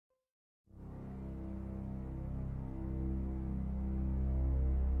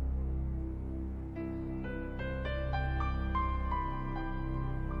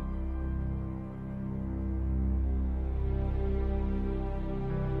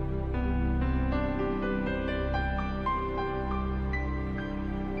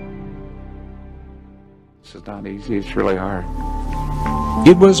This is not easy. It's really hard.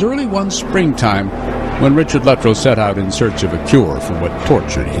 It was early one springtime when Richard Luttrell set out in search of a cure for what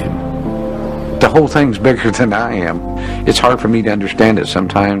tortured him. The whole thing's bigger than I am. It's hard for me to understand it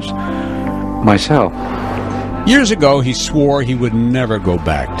sometimes myself. Years ago, he swore he would never go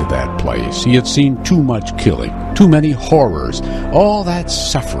back to that place. He had seen too much killing, too many horrors, all that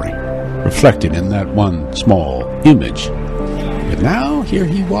suffering reflected in that one small image. But now, here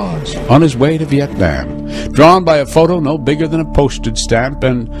he was, on his way to Vietnam, drawn by a photo no bigger than a postage stamp,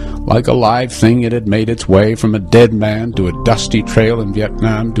 and like a live thing it had made its way from a dead man to a dusty trail in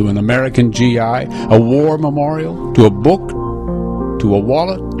Vietnam, to an American GI, a war memorial, to a book, to a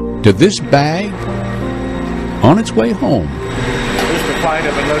wallet, to this bag, on its way home. Just the fight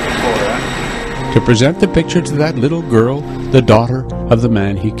I've been looking for, huh? To present the picture to that little girl, the daughter of the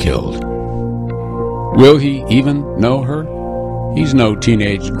man he killed. Will he even know her? He's no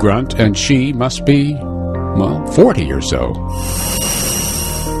teenage grunt, and she must be, well, 40 or so.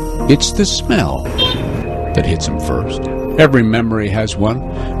 It's the smell that hits him first. Every memory has one.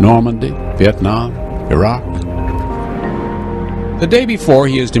 Normandy, Vietnam, Iraq. The day before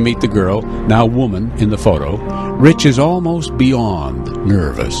he is to meet the girl, now woman, in the photo, Rich is almost beyond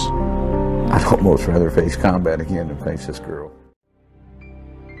nervous. I'd almost rather face combat again than face this girl.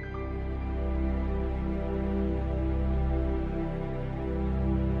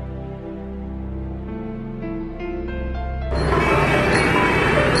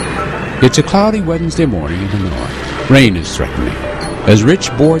 It's a cloudy Wednesday morning in the north. Rain is threatening as Rich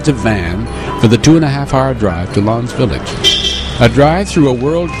boards a van for the 2.5-hour drive to Lons Village. A drive through a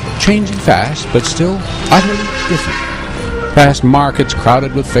world changing fast, but still utterly different. Past markets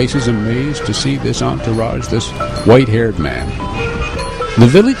crowded with faces amazed to see this entourage, this white-haired man. The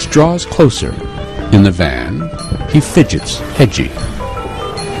village draws closer. In the van, he fidgets, hedgy.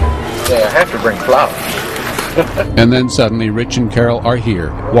 Yeah, I have to bring flowers. And then suddenly Rich and Carol are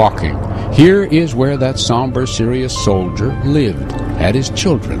here, walking. Here is where that somber, serious soldier lived, had his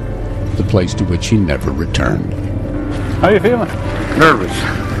children, the place to which he never returned. How you feeling? Nervous.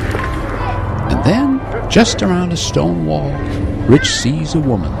 And then, just around a stone wall, Rich sees a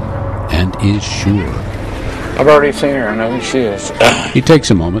woman and is sure. I've already seen her. I know who she is. He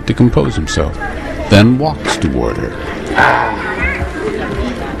takes a moment to compose himself, then walks toward her.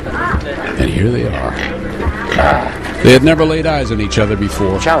 And here they are. They had never laid eyes on each other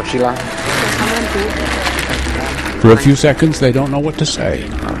before. Ciao, Sheila. For a few seconds, they don't know what to say.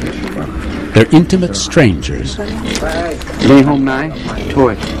 They're intimate strangers. Đi hôm nay,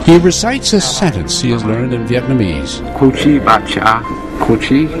 thôi. He recites a sentence he has learned in Vietnamese. Cô chi bà cha, cô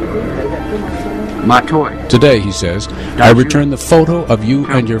chi ma thôi. Today, he says, I return the photo of you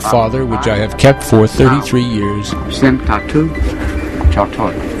and your father, which I have kept for 33 years. Xem tattoo, chào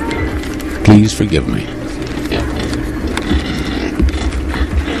thôi. Please forgive me.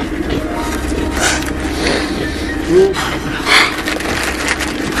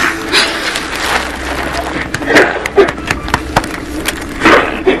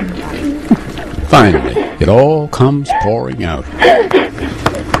 Finally, it all comes pouring out.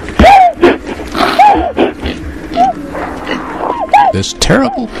 This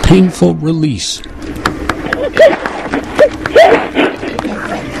terrible, painful release.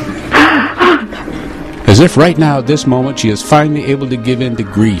 As if right now, at this moment, she is finally able to give in to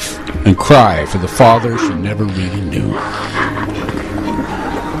grief and cry for the father she never really knew.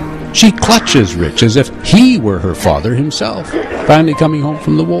 She clutches Rich as if he were her father himself, finally coming home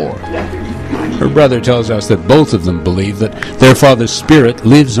from the war. Her brother tells us that both of them believe that their father's spirit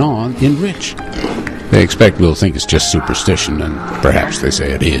lives on in Rich. They expect we'll think it's just superstition, and perhaps they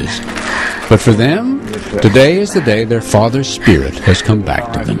say it is. But for them, today is the day their father's spirit has come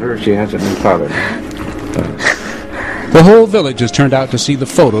back to them. She has a new father. The whole village has turned out to see the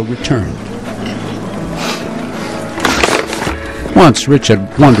photo returned. Once Rich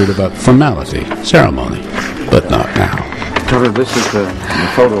had wondered about formality, ceremony, but not now. I told her this is the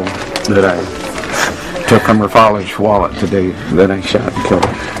photo that I took from her father's wallet today that I shot and killed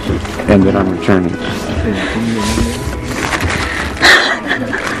her, and that I'm returning.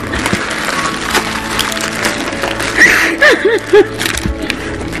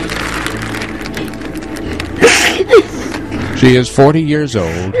 She is 40 years old,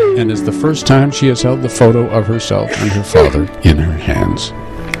 and is the first time she has held the photo of herself and her father in her hands.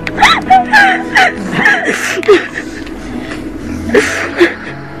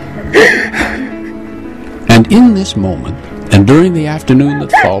 And in this moment, and during the afternoon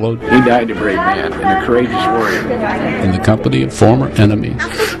that followed, He died a brave man and a courageous warrior. in the company of former enemies,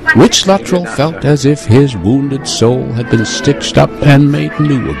 Rich Luttrell felt as if his wounded soul had been stitched up and made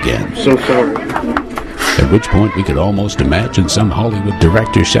new again. So sorry. At which point we could almost imagine some Hollywood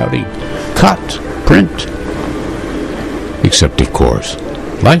director shouting, "Cut! Print!" Except, of course,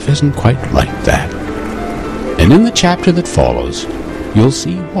 life isn't quite like that. And in the chapter that follows, you'll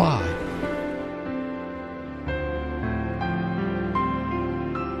see why.